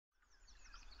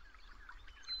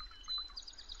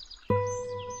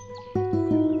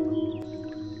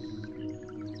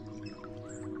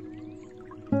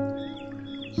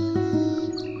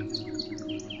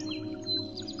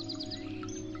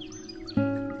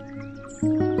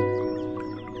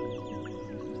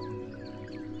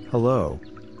Hello,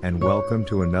 and welcome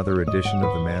to another edition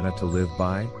of the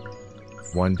Manna-to-live-by.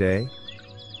 One day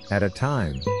at a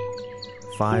time.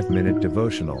 5-minute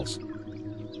devotionals.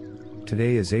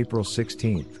 Today is April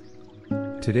 16th.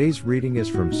 Today's reading is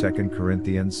from 2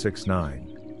 Corinthians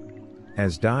 6:9.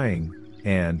 As dying,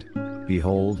 and,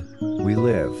 behold, we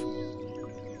live.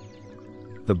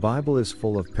 The Bible is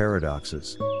full of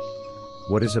paradoxes.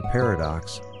 What is a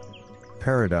paradox?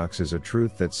 Paradox is a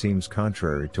truth that seems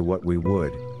contrary to what we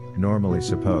would normally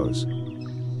suppose,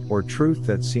 or truth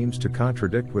that seems to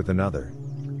contradict with another.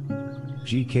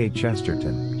 G.K.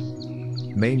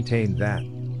 Chesterton maintained that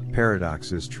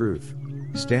paradox is truth,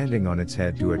 standing on its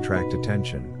head to attract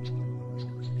attention.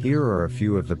 Here are a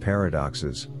few of the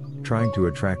paradoxes trying to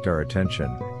attract our attention.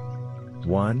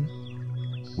 1.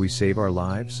 We save our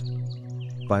lives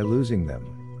by losing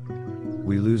them.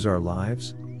 We lose our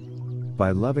lives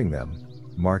by loving them.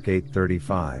 Mark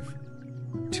 8:35.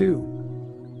 2.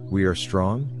 We are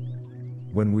strong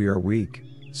when we are weak.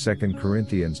 2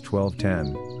 Corinthians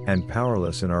 12:10, and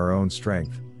powerless in our own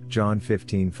strength. John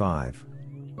 15:5.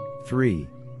 3.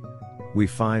 We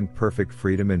find perfect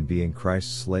freedom in being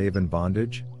Christ's slave in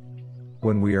bondage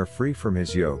when we are free from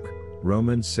his yoke.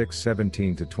 Romans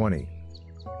 6:17-20.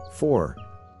 4.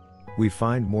 We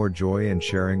find more joy in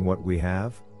sharing what we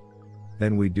have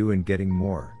than we do in getting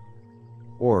more.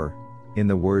 Or, in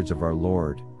the words of our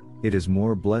Lord, it is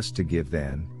more blessed to give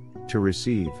than to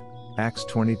receive. Acts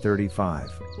 20:35.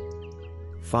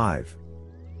 5.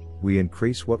 We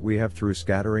increase what we have through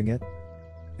scattering it,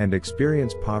 and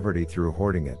experience poverty through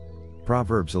hoarding it.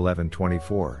 Proverbs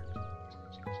 11:24.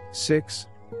 6.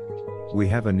 We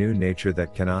have a new nature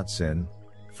that cannot sin.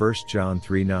 1 John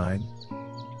 3:9.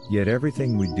 Yet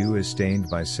everything we do is stained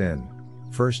by sin.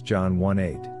 1 John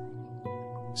 1:8.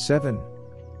 7.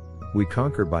 We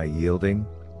conquer by yielding.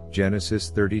 Genesis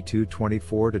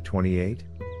 32:24-28.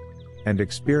 And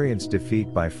experience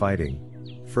defeat by fighting.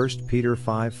 1 Peter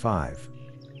 5:5.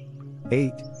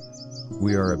 8.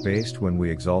 We are abased when we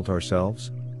exalt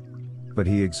ourselves, but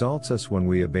he exalts us when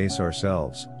we abase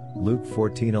ourselves. Luke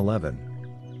 14:11.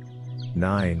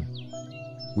 9.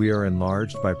 We are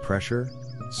enlarged by pressure.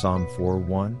 Psalm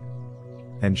 4:1.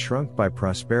 And shrunk by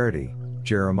prosperity.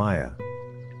 Jeremiah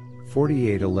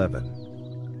 48:11.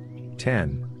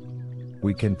 10.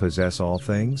 We can possess all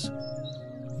things,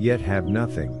 yet have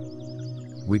nothing.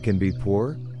 We can be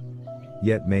poor,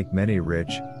 yet make many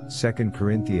rich. 2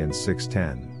 Corinthians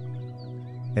 6:10.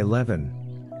 11.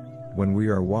 When we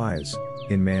are wise,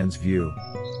 in man's view,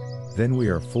 then we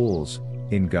are fools,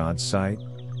 in God's sight,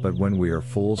 but when we are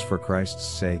fools for Christ's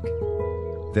sake,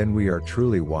 then we are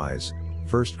truly wise.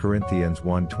 1 Corinthians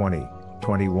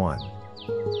 1:20-21.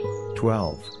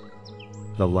 12.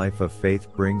 The life of faith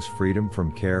brings freedom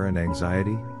from care and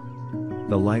anxiety.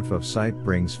 The life of sight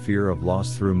brings fear of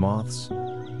loss through moths,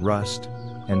 rust,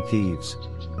 and thieves.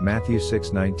 Matthew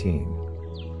 6:19.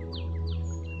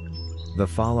 The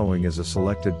following is a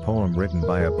selected poem written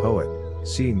by a poet,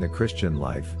 seeing the Christian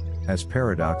life as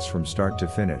paradox from start to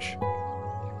finish.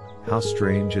 How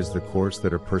strange is the course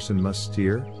that a person must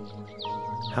steer?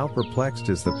 How perplexed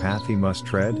is the path he must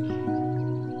tread?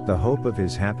 The hope of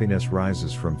his happiness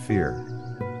rises from fear,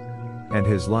 and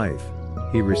his life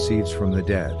he receives from the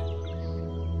dead.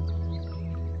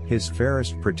 His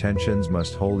fairest pretensions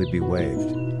must wholly be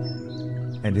waived,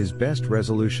 and his best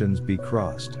resolutions be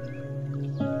crossed.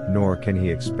 Nor can he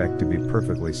expect to be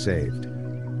perfectly saved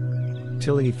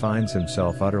till he finds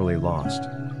himself utterly lost.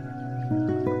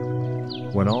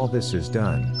 When all this is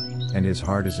done, and his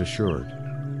heart is assured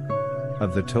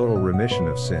of the total remission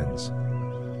of sins,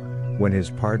 when his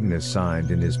pardon is signed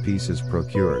and his peace is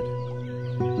procured,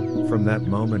 from that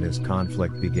moment his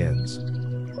conflict begins.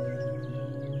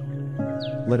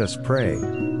 Let us pray.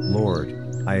 Lord,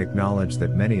 I acknowledge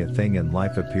that many a thing in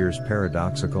life appears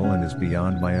paradoxical and is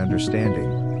beyond my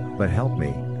understanding, but help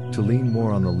me to lean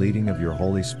more on the leading of your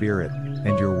Holy Spirit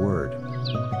and your word.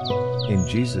 In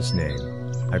Jesus' name,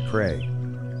 I pray.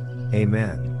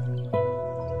 Amen.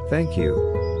 Thank you.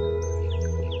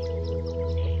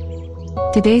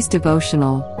 Today's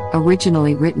devotional,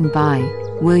 originally written by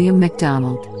William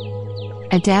MacDonald.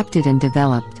 Adapted and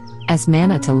developed as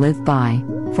Manna-to-live-by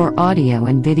for audio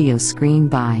and video screen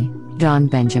by Don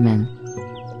Benjamin.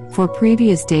 For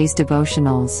previous days'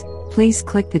 devotionals, please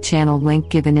click the channel link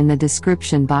given in the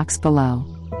description box below.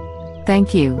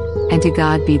 Thank you, and to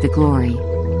God be the glory.